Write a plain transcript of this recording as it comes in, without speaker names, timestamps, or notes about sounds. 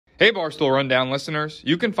Hey, Barstool Rundown listeners.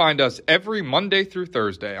 You can find us every Monday through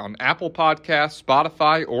Thursday on Apple Podcasts,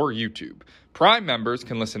 Spotify, or YouTube. Prime members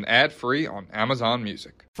can listen ad-free on Amazon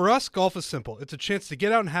Music. For us, golf is simple. It's a chance to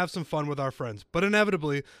get out and have some fun with our friends. But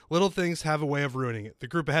inevitably, little things have a way of ruining it. The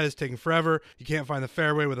group ahead is taking forever, you can't find the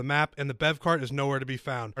fairway with a map, and the bev cart is nowhere to be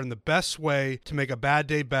found. And the best way to make a bad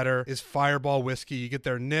day better is Fireball Whiskey. You get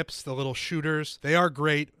their nips, the little shooters. They are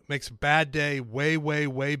great. Makes a bad day way, way,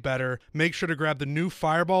 way better. Make sure to grab the new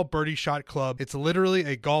Fireball Birdie Shot Club. It's literally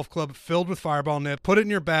a golf club filled with Fireball nips. Put it in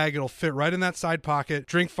your bag. It'll fit right in that side pocket.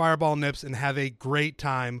 Drink Fireball nips and have a great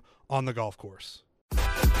time on the golf course.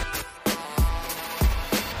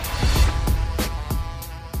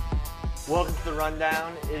 Welcome to the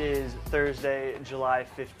Rundown. It is Thursday, July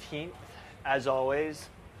 15th. As always,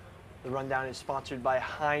 the Rundown is sponsored by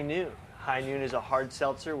High Noon. High Noon is a hard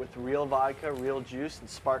seltzer with real vodka, real juice, and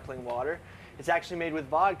sparkling water. It's actually made with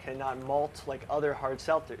vodka, not malt like other hard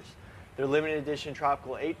seltzers. Their limited edition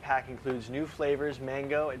Tropical 8-pack includes new flavors,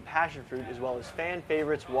 mango and passion fruit, as well as fan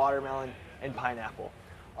favorites, watermelon and pineapple.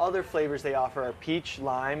 Other flavors they offer are peach,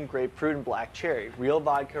 lime, grapefruit, and black cherry. Real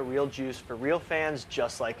vodka, real juice for real fans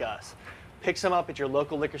just like us. Pick some up at your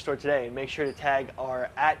local liquor store today and make sure to tag our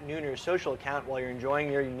 @Nooners social account while you're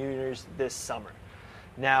enjoying your Nooners this summer.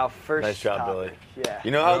 Now, first nice job, topic. Billy. Yeah.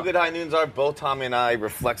 You know how good High Noons are? Both Tommy and I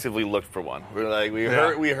reflexively looked for one. We were like, we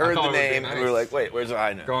heard the name, and we were like, wait, where's a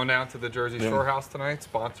High Noon? Going down to the Jersey Shore House tonight,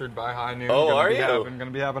 sponsored by High Noon. Oh, are you? Going to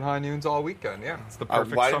be having High Noons all weekend. Yeah, it's the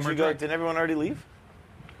perfect why summer didn't you go? drink. Didn't everyone already leave?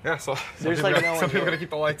 Yeah, so There's some like no one people here. got to keep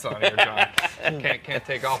the lights on here, John. can't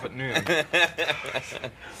take off at noon.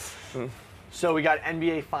 So we got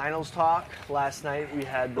NBA Finals talk. Last night we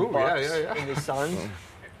had the Bucks and the Suns.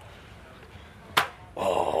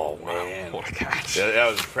 Oh, man. What a catch. Yeah,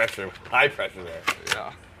 that was pressure. High pressure there.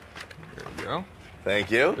 Yeah. There we go. Thank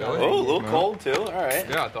you. Billy. Oh, a little cold, too. All right.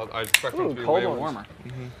 Yeah, I expected it to be cold way ones. warmer.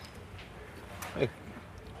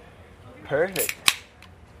 Perfect.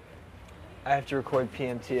 I have to record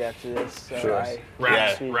PMT after this. So Sure.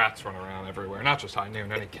 Rats run around everywhere. Not just High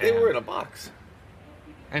Noon, any can. They were in a box.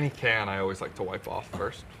 Any can I always like to wipe off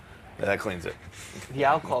first. Yeah, that cleans it. The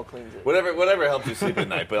alcohol cleans it. Whatever helps you sleep at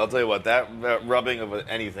night. But I'll tell you what, that rubbing of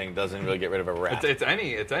anything doesn't really get rid of a rat. It's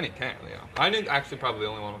any can, yeah. High Noon actually probably the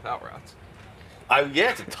only one without rats.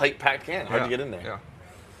 Yeah, it's a tight packed can. Hard to get in there. Yeah.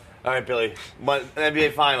 All right, Billy.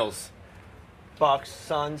 NBA Finals. Bucks,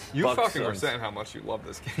 Suns. You Bucks, fucking were Suns. saying how much you love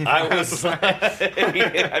this game. I was. I've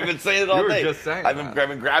been saying it all You were day. just saying I've that.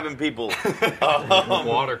 been grabbing people.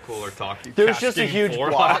 Water cooler talk. You There was cashed just a game huge 4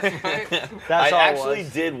 block. last night. That's I all actually it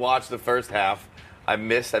was. did watch the first half. I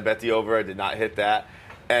missed. I bet the over. I did not hit that.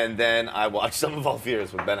 And then I watched some of All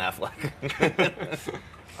Fears with Ben Affleck.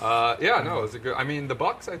 Yeah, no, it was a good. I mean, the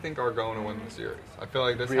Bucks, I think, are going to win the series. I feel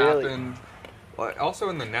like this Really? happened. Well, also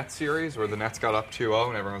in the Nets series, where the Nets got up 2-0,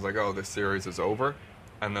 and everyone was like, "Oh, this series is over,"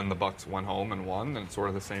 and then the Bucks went home and won, and it's sort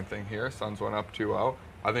of the same thing here. Suns went up 2-0.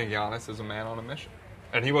 I think Giannis is a man on a mission,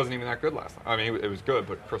 and he wasn't even that good last time. I mean, it was good,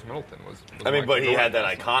 but Chris Middleton was I mean, like but the he had that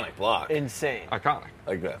Jordan last iconic block. Insane. night. Iconic.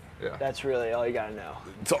 Like that. Yeah. That's really all you gotta know.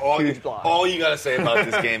 So all Huge block. you got to say about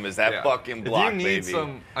this game is that Yeah. fucking block, If you need baby.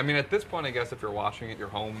 some, I mean, at this point, I guess if you're watching at your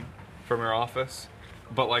home from your office,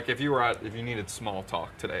 but like if you needed small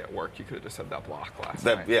talk today at work, you could have just said that block last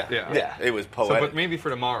night. Yeah. It was So, poetic. but maybe for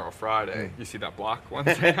tomorrow, Friday, you see that block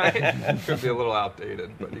Wednesday night. Could be a little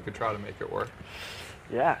outdated, but you could try to make it work.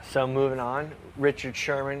 Yeah, so moving on. Richard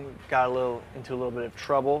Sherman got into a little bit of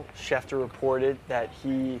trouble. Schefter reported that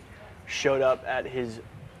he showed up at his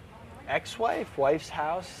wife's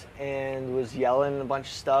house and was yelling a bunch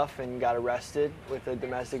of stuff and got arrested with a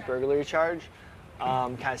domestic burglary charge.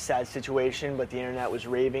 Kind of sad situation, but the internet was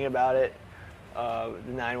raving about it. The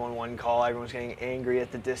 911 call, everyone was getting angry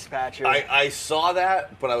at the dispatcher. I saw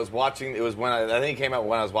that, but I was watching. It was when I think it came out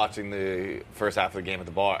when I was watching the first half of the game at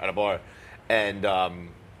a bar, and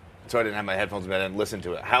so I didn't have my headphones in and listen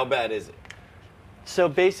to it. How bad is it? So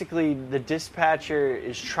basically, the dispatcher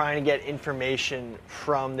is trying to get information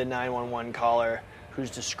from the 911 caller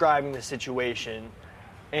who's describing the situation,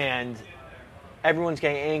 and everyone's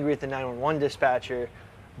getting angry at the 911 dispatcher,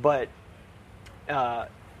 but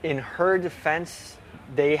in her defense,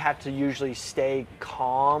 they have to usually stay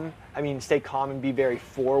calm and be very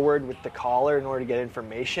forward with the caller in order to get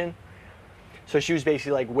information. So she was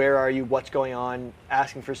basically like, where are you, what's going on,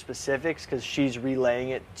 asking for specifics, because she's relaying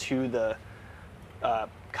it to the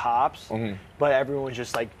cops, but everyone was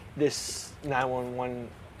just like, this 911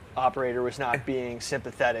 operator was not being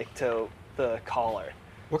sympathetic to the caller.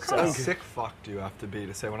 What kind of sick fuck do you have to be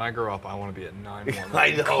to say, when I grow up, I want to be a 911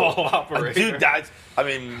 I know. call operator? Dude,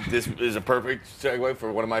 this is a perfect segue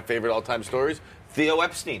for one of my favorite all-time stories. Theo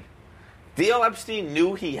Epstein. Theo Epstein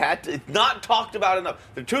knew he had to. It's not talked about enough.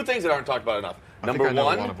 There are two things that aren't talked about enough. Number I know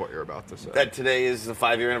one, one of what you're about to say. that today is the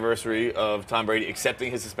 5-year anniversary of Tom Brady accepting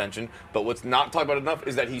his suspension. But what's not talked about enough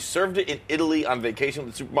is that he served it in Italy on vacation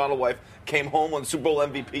with the supermodel wife, came home on Super Bowl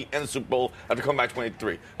MVP and the Super Bowl after coming back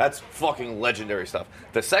 23. That's fucking legendary stuff.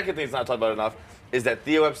 The second thing that's not talked about enough is that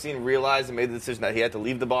Theo Epstein realized and made the decision that he had to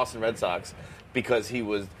leave the Boston Red Sox because he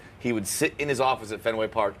would sit in his office at Fenway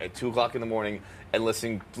Park at 2 o'clock in the morning and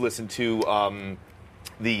listen to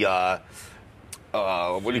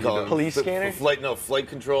what do you call it? Police scanner? Flight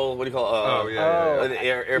control. What do you call it? An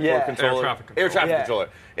airport Yeah. controller. Air traffic controller.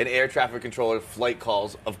 An air traffic controller flight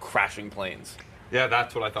calls of crashing planes. Yeah,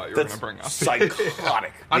 that's what I thought you were That's going to bring up.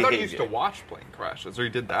 psychotic. I thought you used behavior. to watch plane crashes, or you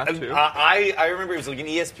did that too. I remember it was like an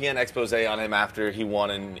ESPN expose on him after he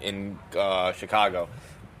won in Chicago.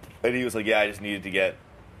 And he was like, I knew I needed to get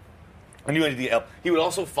help. He would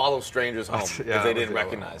also follow strangers home if they didn't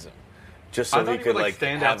recognize him. Just so I thought he could would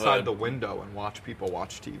stand have outside the window and watch people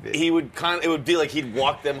watch TV. He would it would be like he'd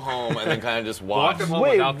walk them home and then kind of just watch. Walk them home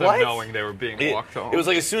Wait, without what? them knowing they were being walked home. It was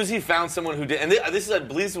like as soon as he found someone who did, and this is I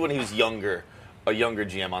believe this is when he was younger, a younger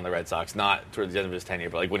GM on the Red Sox, not towards the end of his tenure,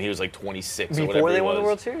 but like when he was like 26 or whatever Before he they won the was.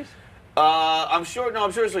 World Series? I'm sure. No,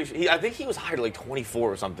 I'm sure. It's like, I think he was hired at like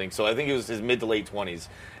 24 or something. So I think it was his mid to late 20s,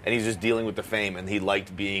 and he's just dealing with the fame, and he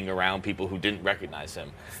liked being around people who didn't recognize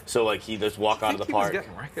him. So like he just walk out of the he park. was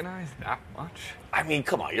getting recognized that much? I mean,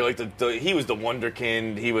 come on, you're like he was the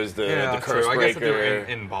wonderkind. He was the true. curse I guess if breaker. you're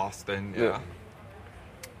in Boston, yeah.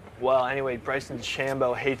 Well, anyway, Bryson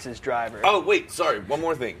DeChambeau hates his driver. Oh wait, sorry. One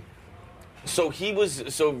more thing. So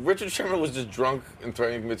Richard Sherman was just drunk and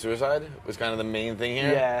threatening to commit suicide. Was kind of the main thing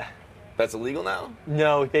here. Yeah. That's illegal now.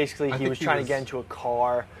 No, basically I he think was he trying was- to get into a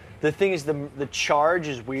car. The thing is, the charge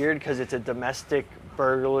is weird because it's a domestic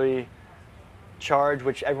burglary charge,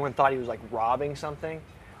 which everyone thought he was like robbing something,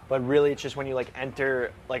 but really it's just when you like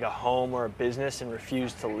enter like a home or a business and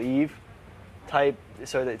refuse to leave type.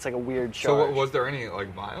 So it's like a weird charge. So was there any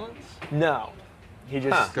like violence? No, he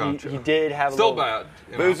just Gotcha. he did have Still a little, bad.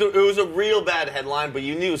 you But know? it was a real bad headline, but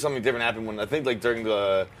you knew something different happened when I think like during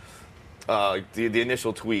the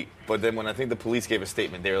initial tweet. But then when I think the police gave a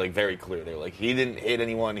statement, they were like very clear. They were like, he didn't hit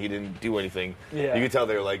anyone, he didn't do anything. Yeah. You could tell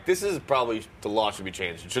they were like, this is probably the law should be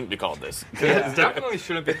changed. It shouldn't be called this. It definitely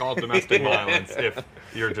shouldn't be called domestic violence if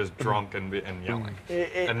you're just drunk and yelling.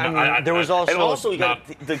 And I mean, there was also And also, you not-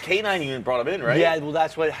 got the K9 unit brought him in, right? Yeah, well,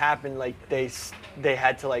 that's what happened. Like they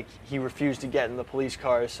had to like he refused to get in the police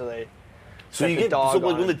car, so they So set you the get dog so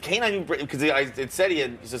like, on when the him. K9 because it said he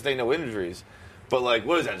had sustained no injuries, but like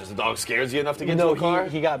what is that? Just the dog scares you enough to get into No, a car?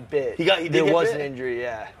 he got bit. He did there get was bit? an injury.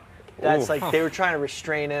 Yeah, that's Ooh. like they were trying to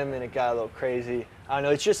restrain him, and it got a little crazy. I don't know.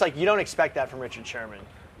 It's just like you don't expect that from Richard Sherman.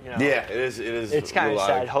 You know? Yeah, it is. It is. It's kind of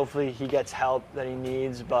melodic. sad. Hopefully he gets help that he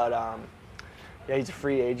needs, but yeah, he's a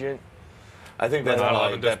free agent. I think that's Not all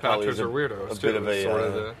probably, the that probably is dispatchers are weirdos a too. bit of a sort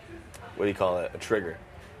of the, what do you call it? A trigger.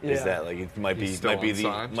 Is Yeah. that like it might be He's still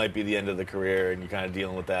unsigned. might be the end of the career, and you're kind of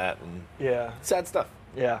dealing with that and Yeah, sad stuff.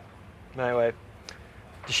 yeah. Anyway,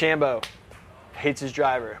 DeChambeau hates his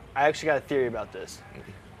driver. I actually got a theory about this.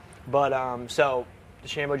 But so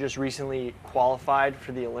DeChambeau just recently qualified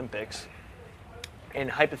for the Olympics, and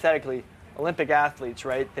hypothetically, Olympic athletes,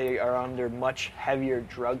 right? They are under much heavier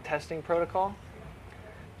drug testing protocol.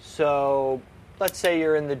 So let's say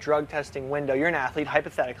you're in the drug testing window. You're an athlete.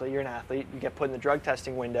 Hypothetically, you're an athlete. You get put in the drug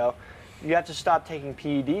testing window. You have to stop taking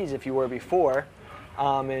PEDs if you were before.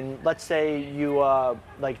 And let's say you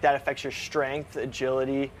like that affects your strength,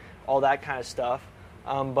 agility, all that kind of stuff.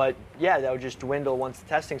 But yeah, that would just dwindle once the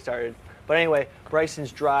testing started. But anyway,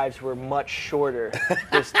 Bryson's drives were much shorter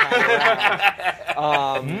this time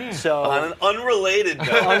around. So On an unrelated note,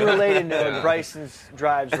 unrelated note, Bryson's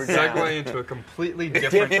drives were down. segue into a completely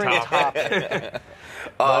different topic.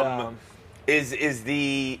 But, is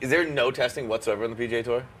there no testing whatsoever on the PGA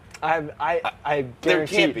Tour? I guarantee There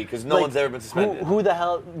can't be, 'cause no one's ever been suspended. Who the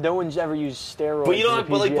hell? No one's ever used steroids. But you in don't.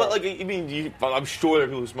 the PGA. But like I mean, I'm sure there are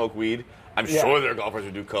people who smoke weed. I'm Yeah. sure there are golfers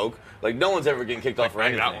who do coke. Like no one's ever getting kicked off for I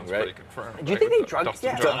think anything, that one's right? pretty confirmed. Do you right, think they with drugged- Dustin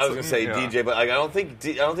yeah. So I was gonna Johnson? say Yeah. DJ, but like I don't think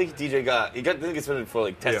DJ didn't get suspended for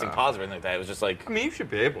like testing Yeah. positive or anything like that. It was just like I mean, you should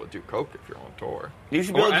be able to do coke if you're on tour. you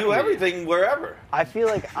should be able to do everything wherever. I feel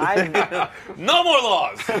like I've No more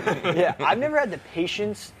laws. yeah I've never had the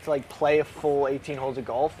patience to like play a full 18 holes of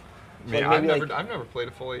golf. So, Yeah, like, I've maybe, never played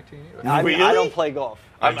a full 18 either. I Really? don't play golf.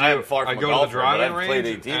 I'm far from I a go golfer, to the driving but I've played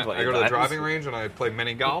range. 18 and plenty I go to the of times. driving range and I play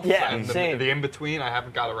mini golf. Yeah, and same. the in between I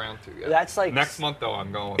haven't got around to yet. That's like- next month though.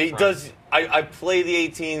 I'm going. With It friends. does. I play the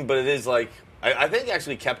 18, but it is like I think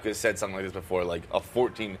actually Koepka said something like this before, like a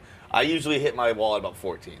 14. I usually hit my wall at about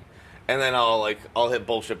 14, and then I'll hit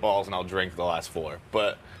bullshit balls and I'll drink the last 4.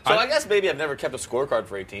 But so I guess maybe I've never kept a scorecard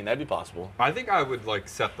for 18. That'd be possible. I think I would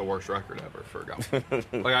set the worst record ever for golf.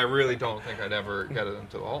 I really don't think I'd ever get it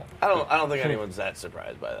into the hole. I don't think anyone's that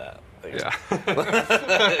surprised by that.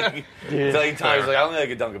 Yeah. Tyler's I don't think I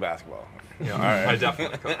could dunk a basketball. Yeah, all right. I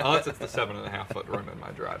definitely could. Unless it's the 7.5-foot rim in my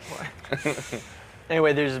driveway.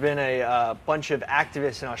 Anyway, there's been a bunch of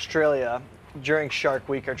activists in Australia during Shark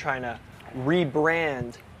Week are trying to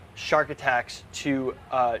rebrand shark attacks to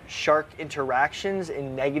shark interactions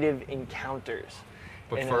and negative encounters.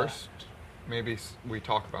 But first, maybe we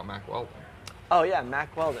talk about Mack Weldon. Oh yeah,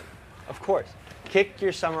 Mack Weldon, of course. Kick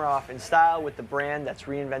your summer off in style with the brand that's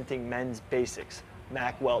reinventing men's basics,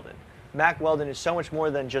 Mack Weldon. Mack Weldon is so much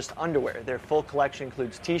more than just underwear. Their full collection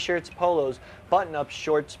includes t-shirts, polos, button-ups,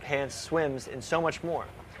 shorts, pants, swims, and so much more.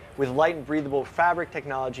 With light and breathable fabric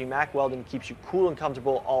technology, Mack Weldon keeps you cool and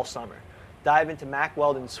comfortable all summer. Dive into Mack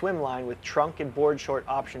Weldon's swim line with trunk and board short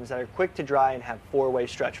options that are quick to dry and have 4-way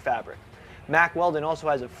stretch fabric. Mack Weldon also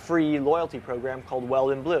has a free loyalty program called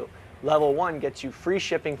Weldon Blue. Level 1 gets you free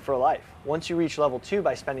shipping for life. Once you reach Level 2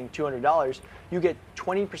 by spending $200, you get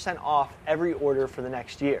 20% off every order for the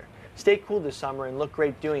next year. Stay cool this summer and look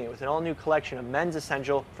great doing it with an all-new collection of men's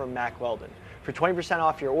essential from Mack Weldon. For 20%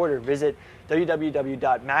 off your order, visit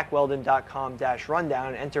www.mackweldon.com/rundown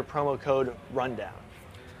and enter promo code RUNDOWN.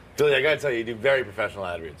 Billy, I gotta tell you do very professional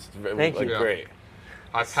ad reads. Thank you. Great.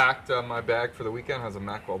 I packed my bag for the weekend. Has a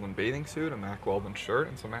Mack Weldon bathing suit, a Mack Weldon shirt,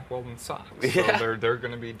 and some Mack Weldon socks. Yeah. So they're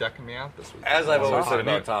going to be decking me out this week. As I've always said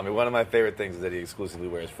about neat. Tommy, one of my favorite things is that he exclusively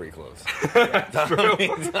wears free clothes. This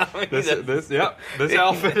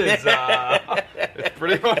outfit is it's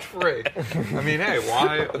pretty much free. I mean, hey,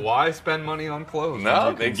 why spend money on clothes? No, when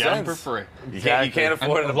you can makes get them sense. for free. You can't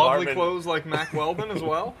afford And an lovely apartment. clothes like Mack Weldon as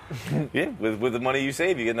well. Yeah, with the money you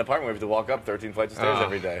save, you get an apartment where you have to walk up 13 flights of stairs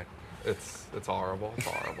every day. It's horrible. It's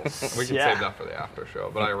horrible. We can Yeah. save that for the after show.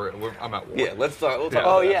 But I'm at work. Yeah, let's talk. We'll talk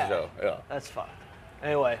Oh, about yeah. that show. Yeah. That's fine.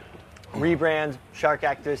 Anyway, rebrand, shark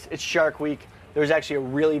activists. It's Shark Week. There was actually a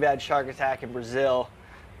really bad shark attack in Brazil.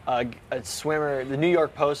 A swimmer, the New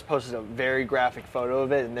York Post posted a very graphic photo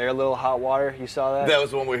of it in their little hot water. You saw that? That was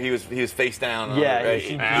the one where he was face down. Yeah, on it, right?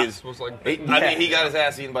 he- Ass was like. I mean, he got his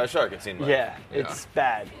ass eaten by a shark. It seemed like. Yeah, it's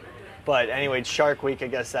bad. But anyway, it's Shark Week. I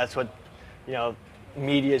guess that's what,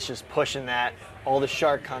 media is just pushing that, all the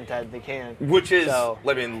shark content they can. Which is, So-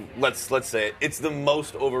 let's say it. It's the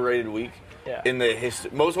most overrated week Yeah. in the history.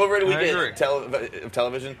 Most overrated week I agree. of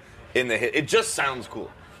television in the. It just sounds cool.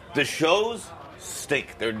 The shows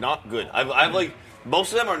stink. They're not good. I've like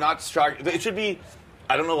most of them are not shark. It should be.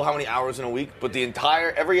 I don't know how many hours in a week, but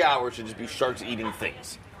every hour should just be sharks eating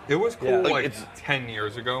things. It was cool Yeah. like It's 10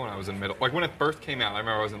 years ago when I was in when it first came out. I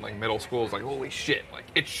remember I was in middle school. I was like, holy shit,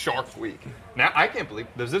 it's Shark Week. Now I can't believe,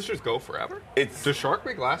 does this just go forever? Does Shark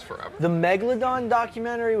Week last forever? The Megalodon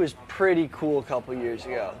documentary was pretty cool a couple years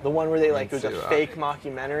ago. The one where they it was a see that. fake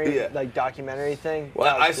mockumentary, Yeah. documentary thing. Well,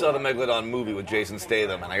 That was I saw cool. the Megalodon movie with Jason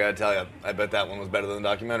Statham, and I gotta tell you, I bet that one was better than the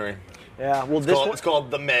documentary. Yeah, well, this one, It's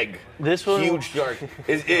called The Meg. This one- Huge shark.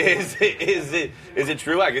 Is it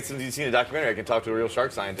true? I guess since you've seen a documentary, I can talk to a real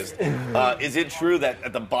shark scientist. Is it true that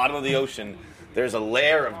at the bottom of the ocean there's a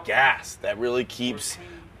layer of gas that really keeps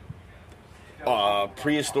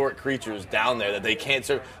prehistoric creatures down there that they can't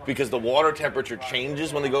serve because the water temperature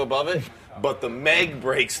changes when they go above it? But the Meg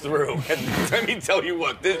breaks through. And let me tell you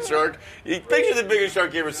what, this shark, picture the biggest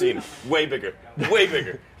shark you ever seen. Way bigger. Way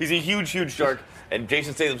bigger. He's a huge, huge shark, and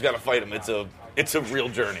Jason Statham's got to fight him. It's a real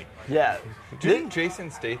journey. yeah. Do you think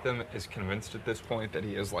Jason Statham is convinced at this point that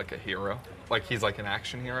he is like a hero? Like he's like an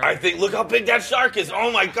action hero? I think, look how big that shark is.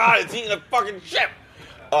 Oh my God, it's eating a fucking ship.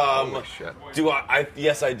 Holy shit. Do I?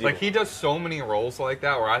 Yes, I do. Like he does so many roles like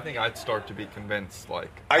that where I think I'd start to be convinced I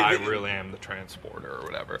I think- really am the transporter or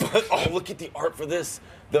whatever. Oh, look at the art for this.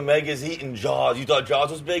 The Meg is eating Jaws. You thought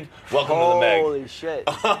Jaws was big? Welcome to the Meg. Holy shit.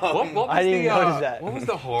 What was I didn't the, notice that. What was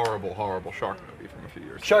the horrible, horrible shark movie from a few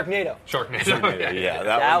years ago? Sharknado. Sharknado. Yeah,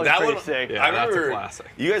 That was pretty one, sick. Yeah, I that's a remember. classic.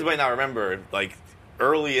 You guys might not remember,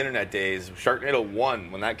 early internet days. Sharknado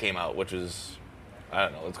 1 when that came out, which was, I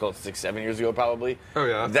don't know, let's call it 6-7 years ago probably. Oh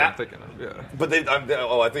yeah, that's what I'm thinking of. Yeah. But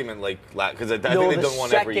I think meant because I think No, they've the done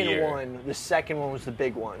one every second year. one. The second one was the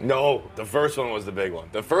big one. No, the first one was the big one.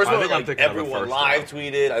 The first I one, think I'm thinking of the everyone first live one.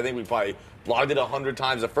 tweeted. I think we probably blogged it 100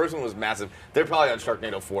 times. The first one was massive. They're probably on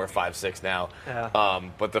Sharknado 4, 5, 6 now. Yeah.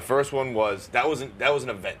 But the first one was that was an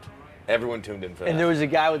event. Everyone tuned in for that. And there was a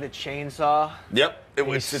guy with a chainsaw. Yep, it he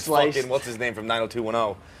was it's sliced- fucking what's his name from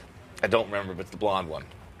 90210. I don't remember, but it's the blonde one.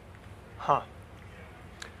 Huh.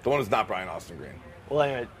 The one who's not Brian Austin Green. Well,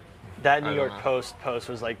 anyway, that I New don't York know. Post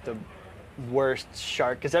was like the worst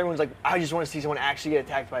shark, because everyone's like, I just want to see someone actually get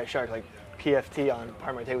attacked by a shark. Like PFT on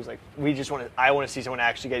Parmite was like, I want to see someone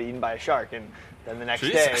actually get eaten by a shark, and then the next day,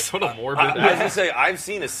 Jesus, what a morbid. I was gonna say, I've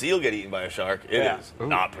seen a seal get eaten by a shark. It is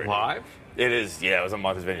not pretty. Live? It is. Yeah, it was on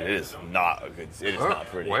Martha's Vineyard. It is not a good. It is not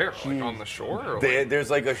pretty. Where? Like on the shore? Or There's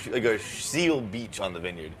like a seal beach on the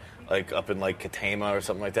vineyard, like up in like Katama or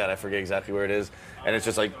something like that. I forget exactly where it is, and it's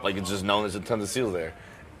just like it's just known there's a ton of seals there,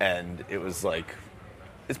 and it was like,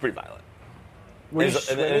 it's pretty violent. were you And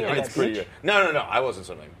swimming at it's that pretty beach? red. No, I wasn't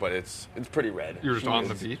swimming, but it's pretty red. You were just on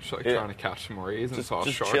the beach, like Yeah. trying to catch some rays and just saw a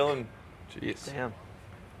just shark. chilling. Jeez. Damn.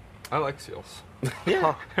 I like seals.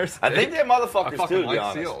 Yeah, There's- I think they're I motherfuckers fucking too. To be like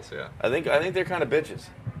honest, seals. Yeah. I think they're kind of bitches.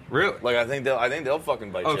 Really? Like I think they'll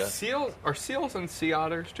fucking bite Oh, you. seals are seals and sea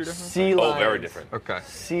otters two different Sea things? lions. Oh, very different. Okay.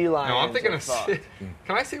 Sea lions. No, I'm thinking are of fucked. sea.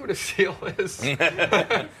 Can I see what a seal is?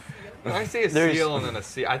 When I see a There's- seal and then a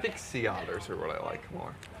sea, I think sea otters are what I like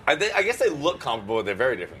more. I guess they look comparable, but they're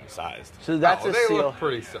very different sized. So that's oh, a they seal. look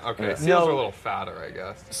pretty. Okay, Yeah. seals No. are a little fatter, I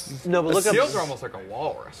guess. No, but The look up. seals are almost like a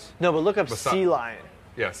walrus. No, but look up Besi- sea lion.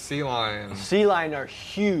 Yeah, sea lions. Sea lion are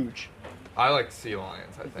huge. I like sea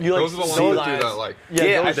lions. I think You like those are the ones sea that do lions? that. Like, Yeah,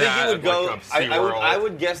 Yeah, I those- think that, you would like, go. up SeaWorld. I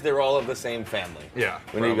would guess they're all of the same family. yeah.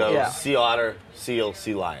 When you go probably. Yeah. sea otter, seal,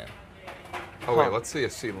 sea lion. Oh wait, Huh. let's see a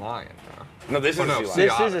sea lion. No, this Oh is no, a sea sea lion.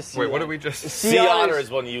 This otter. is a sea Wait, what lion. did we just? Sea Sea otter otters-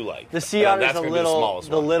 is one you like. The sea otter is that's the gonna be smallest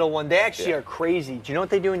the one. little one. They actually Yeah. are crazy. Do you know what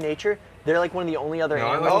they do in nature? They're like one of the only other No,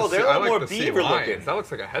 I animals. like Oh, the they're sea- a I little like more the sea beaver lions. looking. That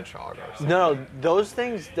looks like a hedgehog or something. No, those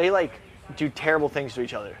things they like do terrible things to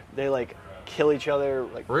each other. They like kill each other,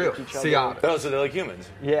 like Really? break each Sea other. otter. Oh, so they're like humans.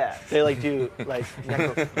 Yeah, they like do like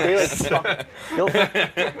they like fuck,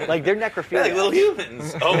 like they're necrophiliacs. They're like little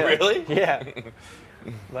humans. Oh, Yeah. really? Yeah.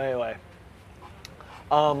 But anyway,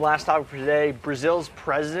 last topic for today: Brazil's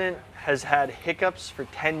president has had hiccups for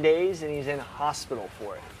 10 days and he's in hospital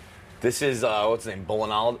for it. This is what's his name,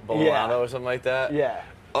 Bolsonaro Yeah. or something like that. Yeah.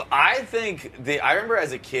 I think I remember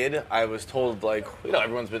as a kid, I was told like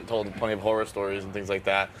everyone's been told plenty of horror stories and things like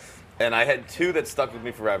that, and I had two that stuck with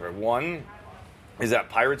me forever. One is that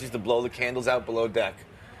pirates used to blow the candles out below deck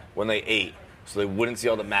when they ate, so they wouldn't see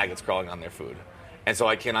all the maggots crawling on their food, and so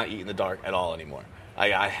I cannot eat in the dark at all anymore.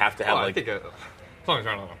 I have to have Well, I like. think as long as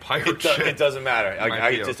you're not on a pirate It, ship. it doesn't matter. Might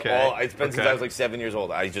I be just okay. it's been since Okay. I was like 7 years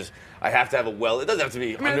old. I have to have a well. It doesn't have to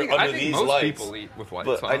be I mean, I under, think, I under think these most lights. people eat with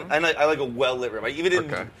lights But on. I like a well lit room. I even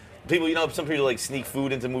in Okay. people, some people like sneak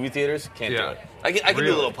food into movie theaters. Can't do Yeah. it. I can do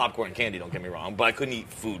Really? a little popcorn and candy. Don't get me wrong, but I couldn't eat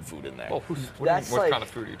food in there. Well, That's what like- kind of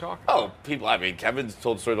food are you talking? Oh, people! I mean, Kevin's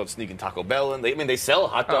told stories about sneaking Taco Bell, and they sell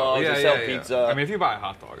hot Oh, dogs, yeah, they sell yeah, yeah. pizza. I mean, if you buy a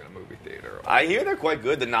hot dog in a movie theater, I hear they're quite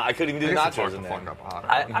good. I couldn't even do I guess it's hard nachos to in there. fuck up a hot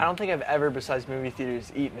I dog. don't think I've ever, besides movie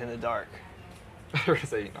theaters, eaten in the dark. There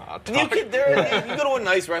is a hot You dog. you go to a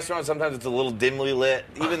nice restaurant. Sometimes it's a little dimly lit.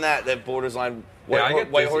 Even that borders on Yeah, I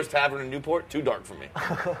get White dizzy. Horse Tavern in Newport. Too dark for me.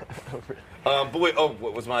 But wait. Oh,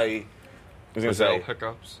 what was my? I was gonna Brazil say.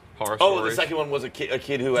 hiccups, horror Oh, stories. the second one was a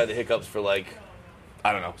kid who had the hiccups for like,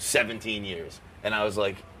 I don't know, 17 years, and I was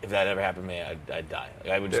like, if that ever happened to me, I'd die.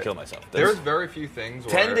 Like, I would just kill myself. There's very few things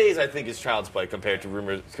where 10 days, I think, is child's play compared to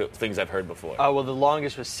rumors, things I've heard before. Oh well, the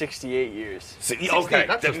longest was 68 years. So, okay,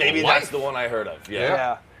 that's then just maybe life. that's the one I heard of.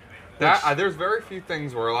 Yeah. There's very few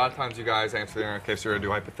things where a lot of times you guys answer in case you're gonna do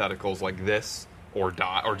hypotheticals like this or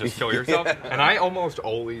die or just kill yourself. And I almost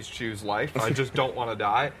always choose life. I just don't want to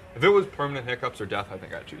die. If it was permanent hiccups or death, I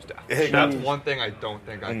think I'd choose death. That's one thing I don't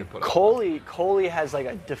think I could put up. Coley has like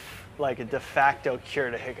a de facto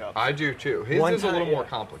cure to hiccups. I do too. His One is a little time, more yeah.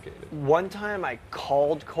 complicated. One time I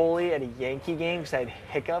called Coley at a Yankee game because I had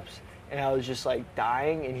hiccups and I was just like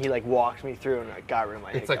dying, and he like walked me through and I got rid of my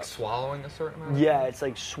It's like hiccups. swallowing a certain amount. Yeah, it's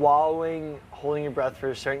like swallowing, holding your breath for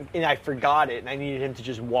a certain, and I forgot it, and I needed him to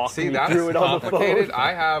just walk See, me that's through it on the complicated.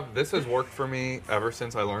 phone. This has worked for me ever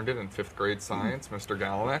since I learned it in 5th grade science, Mr.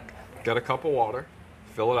 Galanek. Get a cup of water,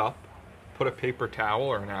 fill it up, put a paper towel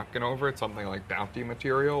or a napkin over it, something like Bounty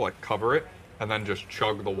material, like cover it, and then just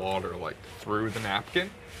chug the water like through the napkin,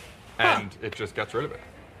 and it just gets rid of it.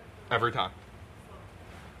 Every time.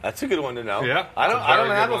 That's a good one to know. Yeah. I don't it's a very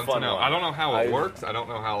have good a one to fun know. one. I don't know how it works. I don't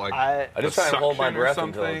know how like I just the try and hold my suction or breath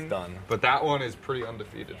until it's something, done. But that one is pretty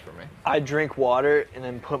undefeated for me. I drink water and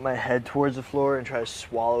then put my head towards the floor and try to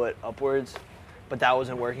swallow it upwards, but that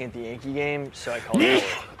wasn't working at the Yankee game, so I called it.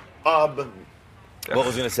 What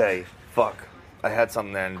was I gonna say? Fuck. I had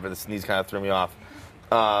something then, but the sneeze kind of threw me off.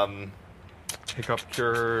 Hiccup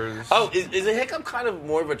cures. Oh, is a hiccup kind of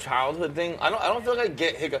more of a childhood thing? I don't feel like I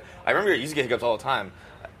get hiccups. I remember I used to get hiccups all the time.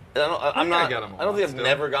 I'm think I not. get 'em a I don't think lot I've still.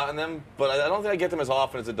 never gotten them, but I don't think I get them as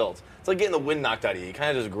often as adults. It's like getting the wind knocked out of you. You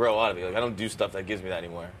kind of just grow out of it. Like I don't do stuff that gives me that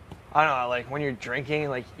anymore. I don't know, like when you're drinking,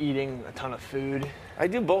 like eating a ton of food. I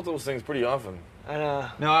do both those things pretty often. I know.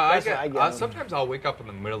 No, I That's what I get. sometimes I'll wake up in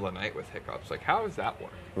the middle of the night with hiccups. Like, how does that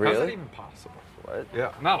work? Really? How's that even possible? What?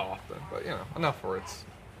 Yeah, not often, but enough where it's.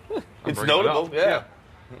 I'm It's bringing it notable, up.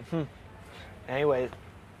 yeah. Anyway,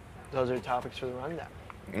 those are topics for the rundown.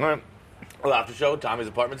 All right. Well, after show, Tommy's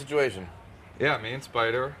apartment situation. Yeah, me and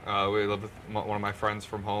Spider, we live with one of my friends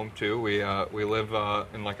from home too. We live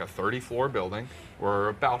in like a 30-floor building. We're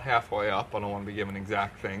about halfway up. I don't want to be giving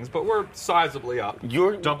exact things, but we're sizably up.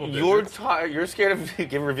 You're double digits. You're scared of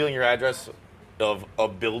revealing your address of a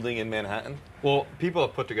building in Manhattan? Well, people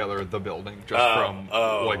have put together the building just from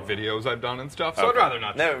like videos I've done and stuff. So Okay. I'd rather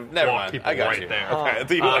not Never walk mind. people I got right you. there. Okay. I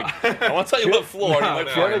think you were like, I want to tell you what floor. No, you might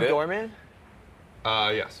no. Do you have find a it. doorman?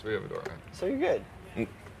 Yes, we have a doorman. So you're good.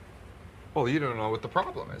 Well, you don't know what the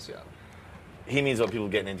problem is yet. He means what people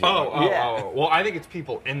getting into. your apartment. Yeah. Well, I think it's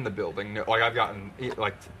people in the building. Like, I've gotten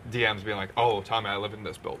like DMs being like, "Oh, Tommy, I live in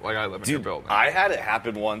this building. Like, I live in your Dude, building." I had it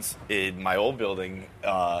happen once in my old building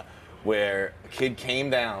where a kid came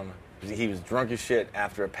down. He was drunk as shit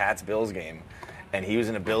after a Pats Bills game, and he was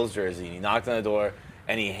in a Bills jersey. And he knocked on the door,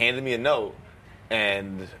 and he handed me a note,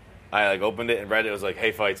 and I like opened it and read it. It was like,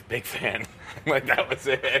 "Hey, Fights, big fan." Like that was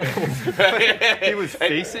it. He was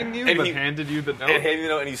facing you, and but he- handed you the note. And handed me the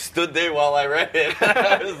note, and he stood there while I read it.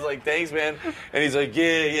 I was like, "Thanks, man." And he's like,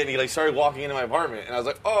 "Yeah, yeah." And he like started walking into my apartment, and I was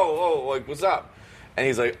like, "Oh, like what's up?" And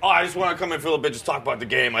he's like, "Oh, I just want to come in for a little bit, just talk about the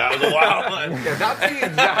game." Like, I was like, "Wow." Yeah, that's the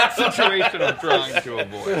exact situation I'm trying to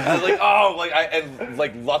avoid. I was like, "Oh,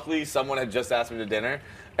 and luckily someone had just asked me to dinner,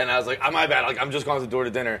 and I was like, "Oh, my bad. Like, I'm just going to the door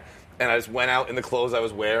to dinner," and I just went out in the clothes I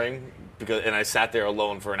was wearing and I sat there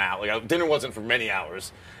alone for an hour. Like, dinner wasn't for many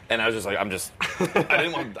hours, and I was just like, I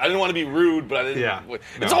didn't want to be rude, but I didn't. Yeah.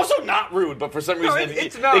 It's No. also not rude, but for some reason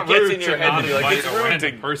it's it not gets rude in your to head not to be like, invite it's a rude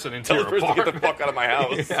random to person into tell your the person to get the apartment. fuck out of my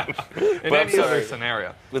house. Yeah. In But I'm any other sorry.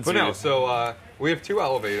 scenario. Let's But read no, it. so we have 2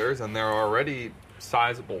 elevators, and there are already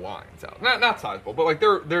sizable lines out. Not sizable, but like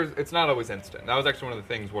there's. It's not always instant. That was actually one of the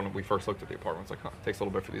things when we first looked at the apartment. It's like, it takes a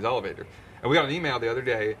little bit for these elevators. And we got an email the other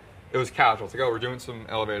day. It was casual. It's like, oh, we're doing some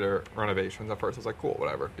elevator renovations. At first, I was like, cool,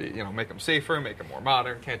 whatever. Make them safer, make them more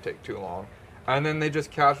modern. Can't take too long. And then they just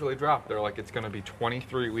casually dropped. They're like, it's going to be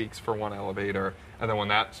 23 weeks for one elevator, and then when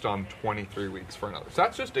that's done, 23 weeks for another. So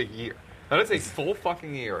that's just a year. That is a full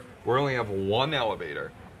fucking year. We only have one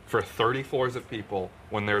elevator for 30 floors of people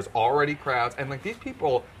when there's already crowds. And like these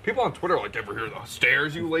people on Twitter are like, ever hear the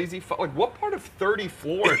stairs, you lazy fuck? Like, what part of 30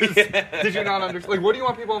 floors did you not understand? Like, what do you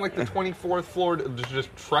want people on like the 24th floor to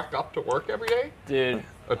just trek up to work every day? Dude.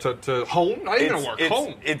 To home? Not even to work,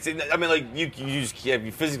 home. I mean, like you just can't,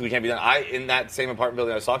 you physically can't be done. In that same apartment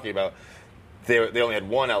building I was talking about, they only had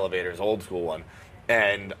one elevator, it's an old school one,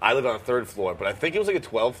 and I lived on the 3rd floor, but I think it was like a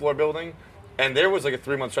 12-floor building, and there was like a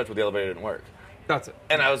 3-month stretch where the elevator didn't work. That's it.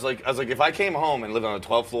 And I was like, if I came home and lived on the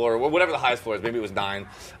 12th floor, or whatever the highest floor is, maybe it was 9.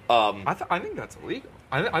 I think that's illegal.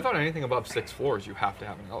 I thought anything above 6 floors, you have to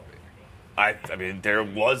have an elevator. I mean, there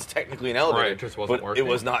was technically an elevator, Right, it just wasn't but working. it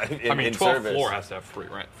was not in, I mean, in 12th service. floor has to have free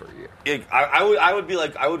rent for a year. I would be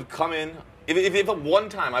like, I would come in, if at one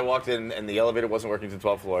time I walked in and the elevator wasn't working to the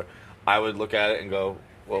 12th floor, I would look at it and go,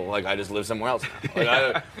 well, like, I just live somewhere else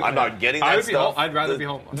now. Like, I'm not getting that stuff. I'd rather be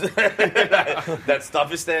homeless. That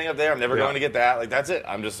stuff is staying up there. I'm never Yeah. going to get that. Like, that's it.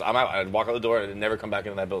 I'm out. I'd walk out the door and never come back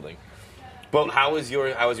into that building. But how is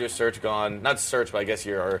your search gone? Not search, but I guess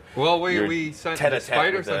your Well, your we sent tete-a-tete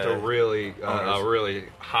Spider with sent the a really owners.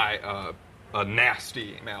 high, a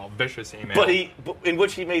nasty email, vicious email. But in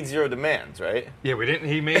which he made 0 demands, right? Yeah, we didn't.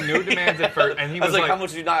 He made no demands at first, and he I was was like, how much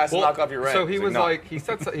did you not ask to knock off your rent? So he He's was no. like, he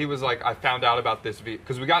said, he was like, I found out about this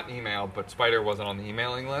because we got an email, but Spider wasn't on the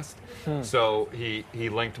emailing list. So he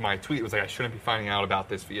linked my tweet. It was like, I shouldn't be finding out about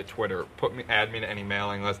this via Twitter. Add me to any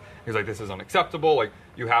mailing list. He was like, this is unacceptable. Like,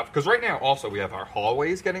 you have, because right now also we have our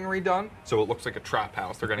hallways getting redone, so it looks like a trap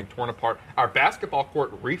house. They're getting torn apart. Our basketball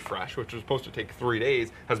court refresh, which was supposed to take 3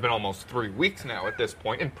 days, has been almost 3 weeks now at this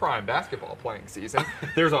point in prime basketball playing season.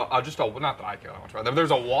 There's not that I care that much about them.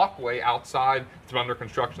 There's a walkway outside. It's been under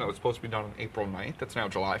construction that was supposed to be done on April 9th. That's now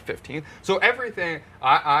July 15th. So everything,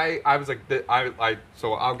 I was like,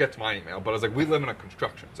 so I'll get to my email, but I was like, we live in a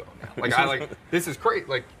construction zone now. Like, this is great.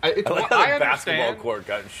 Like, it's, I like how I the basketball understand. court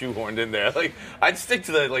got shoehorned in there. Like, I'd stick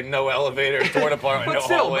to the no elevator, torn apart, But no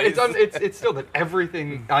still, hallways. it's still that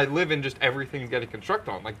everything I live in, just everything's getting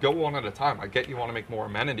constructed on. Like, go one at a time. I get you want to make more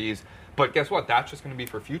amenities, but guess what? That's just going to be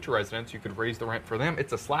for future residents. You could raise the rent for them.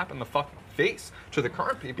 It's a slap in the fucking face to the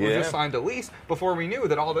current people who Yeah. just signed a lease before we knew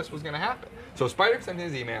that all this was going to happen. So Spider sent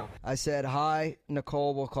his email. I said, hi,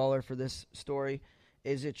 Nicole, we'll call her for this story.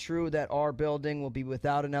 Is it true that our building will be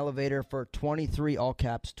without an elevator for 23, all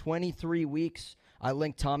caps, 23 weeks? I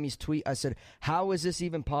linked Tommy's tweet. I said, how is this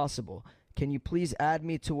even possible? Can you please add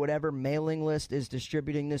me to whatever mailing list is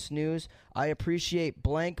distributing this news? I appreciate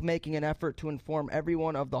blank making an effort to inform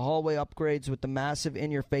everyone of the hallway upgrades with the massive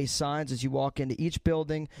in-your-face signs as you walk into each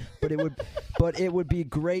building. But it would be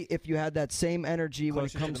great if you had that same energy when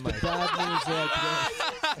it comes to bad news like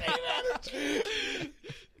this.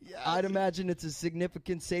 I'd imagine it's a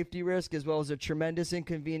significant safety risk as well as a tremendous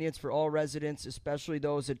inconvenience for all residents, especially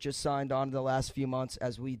those that just signed on in the last few months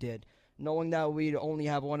as we did. Knowing that we'd only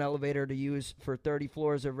have one elevator to use for 30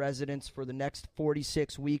 floors of residence for the next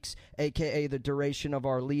 46 weeks, a.k.a. the duration of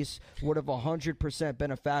our lease, would have 100%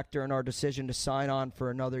 been a factor in our decision to sign on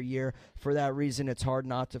for another year. For that reason, it's hard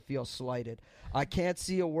not to feel slighted. I can't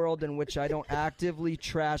see a world in which I don't actively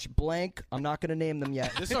trash blank. I'm not going to name them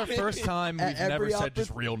yet. This is our first time we've never said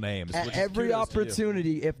just real names. At every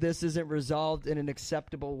opportunity, if this isn't resolved in an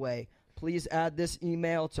acceptable way. Please add this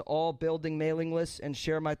email to all building mailing lists and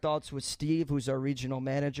share my thoughts with Steve, who's our regional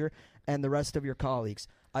manager, and the rest of your colleagues.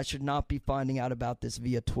 I should not be finding out about this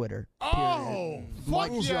via Twitter. Oh,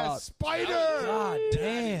 fuck yeah, Spider! God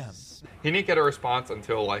damn. He didn't get a response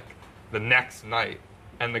until, like, the next night.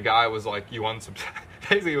 And the guy was like, you unsubscribed.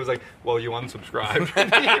 Basically, he was like, well, you unsubscribed.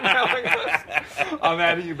 And emailing us, I'm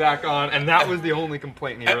adding you back on. And that was the only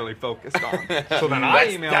complaint he really focused on. So then I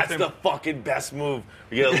emailed him. That's the fucking best move.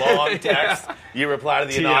 You get a long text, you reply to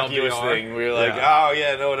the innocuous thing. We're like, oh,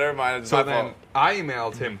 yeah, no, never mind. It's so then I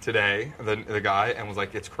emailed him today, the guy, and was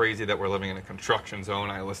like, it's crazy that we're living in a construction zone.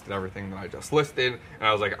 I listed everything that I just listed. And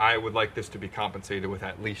I was like, I would like this to be compensated with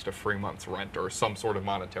at least a free month's rent or some sort of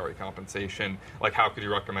monetary compensation. Like, how could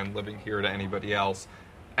you recommend living here to anybody else?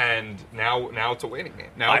 And now it's a waiting game.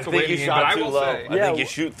 Now it's a waiting game, but I will say... I think you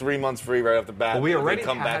shoot 3 months free right off the bat. Well, we already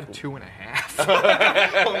had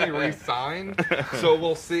 2.5 when we re-signed, so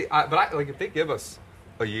we'll see. But if they give us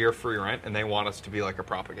a year free rent and they want us to be like a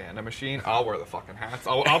propaganda machine, I'll wear the fucking hats.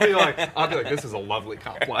 I'll be like, this is a lovely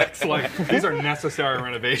complex. Like, these are necessary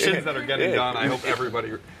renovations that are getting done. I hope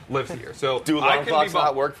everybody lives here. So do alarm clocks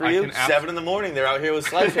not work for you? 7 in the morning, they're out here with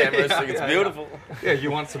sledgehammers. It's beautiful. Yeah,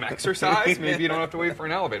 you want some exercise? Maybe you don't have to wait for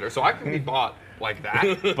an elevator. So I can be bought like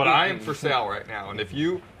that. But I am for sale right now. And if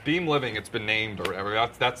you Beam Living, it's been named or whatever.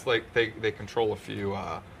 That's like they control a few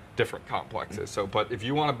different complexes. So, but if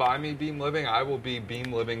you want to buy me Beam Living, I will be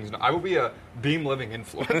Beam Living's. I will be a Beam Living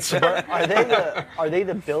influencer. But are they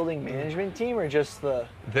the building management team or just the?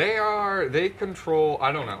 They control.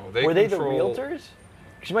 I don't know. Were they the realtors?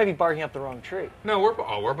 Because you might be barking up the wrong tree. No,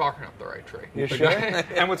 we're barking up the right tree. You sure?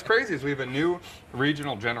 And what's crazy is we have a new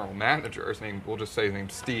regional general manager. We'll just say his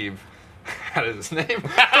name's Steve. That is his name.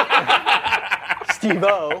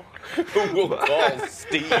 Steve-O. Who will call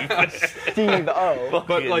Steve? Steve-O.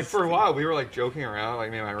 But like for a while, we were like joking around,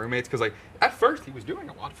 like me and my roommates, because like at first he was doing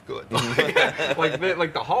a lot of good.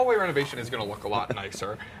 Like the hallway renovation is going to look a lot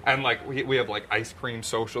nicer, and like we have like ice cream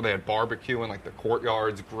social. They had barbecue in like the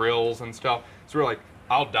courtyards, grills and stuff. So we're like,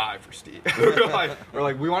 I'll die for Steve. we're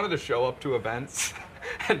like we wanted to show up to events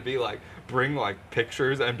and be like. Bring like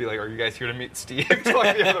pictures and be like, "Are you guys here to meet Steve?" to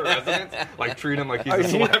like the other residents, like treat him like he's a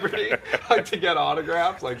celebrity, like to get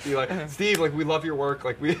autographs, like be like, "Steve, like we love your work,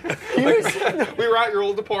 like we were at your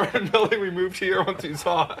old apartment building, we moved here once you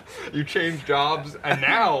saw you changed jobs, and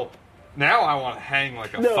now I want to hang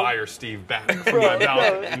like a fire Steve banner from my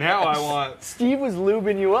balcony. Now I want Steve was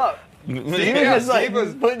lubing you up. Steve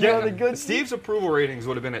was putting you on the good. Steve's approval ratings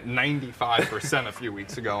would have been at 95% a few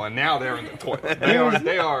weeks ago, and now they're in the toilet.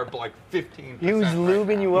 They are like 15%. He was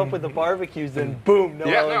lubing you up with the barbecues, then boom, no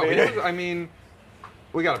elevator.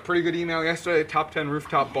 We got a pretty good email yesterday. Top 10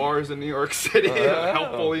 rooftop bars in New York City. A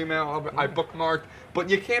helpful email I bookmarked. But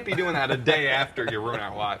you can't be doing that a day after you ruin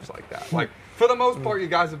our lives like that. Like for the most part, you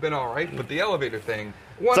guys have been all right. But the elevator thing,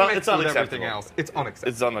 it's unacceptable. Everything else, it's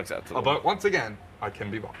unacceptable. It's unacceptable. But once again, I can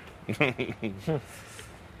be bought.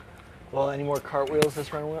 Well, any more cartwheels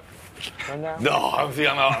this rundown? No, I'm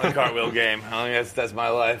not on the cartwheel game. I think that's my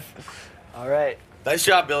life. All right. Nice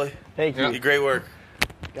job, Billy. Thank you. Great work.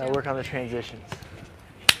 Got to work on the transitions.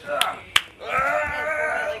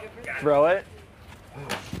 Throw it.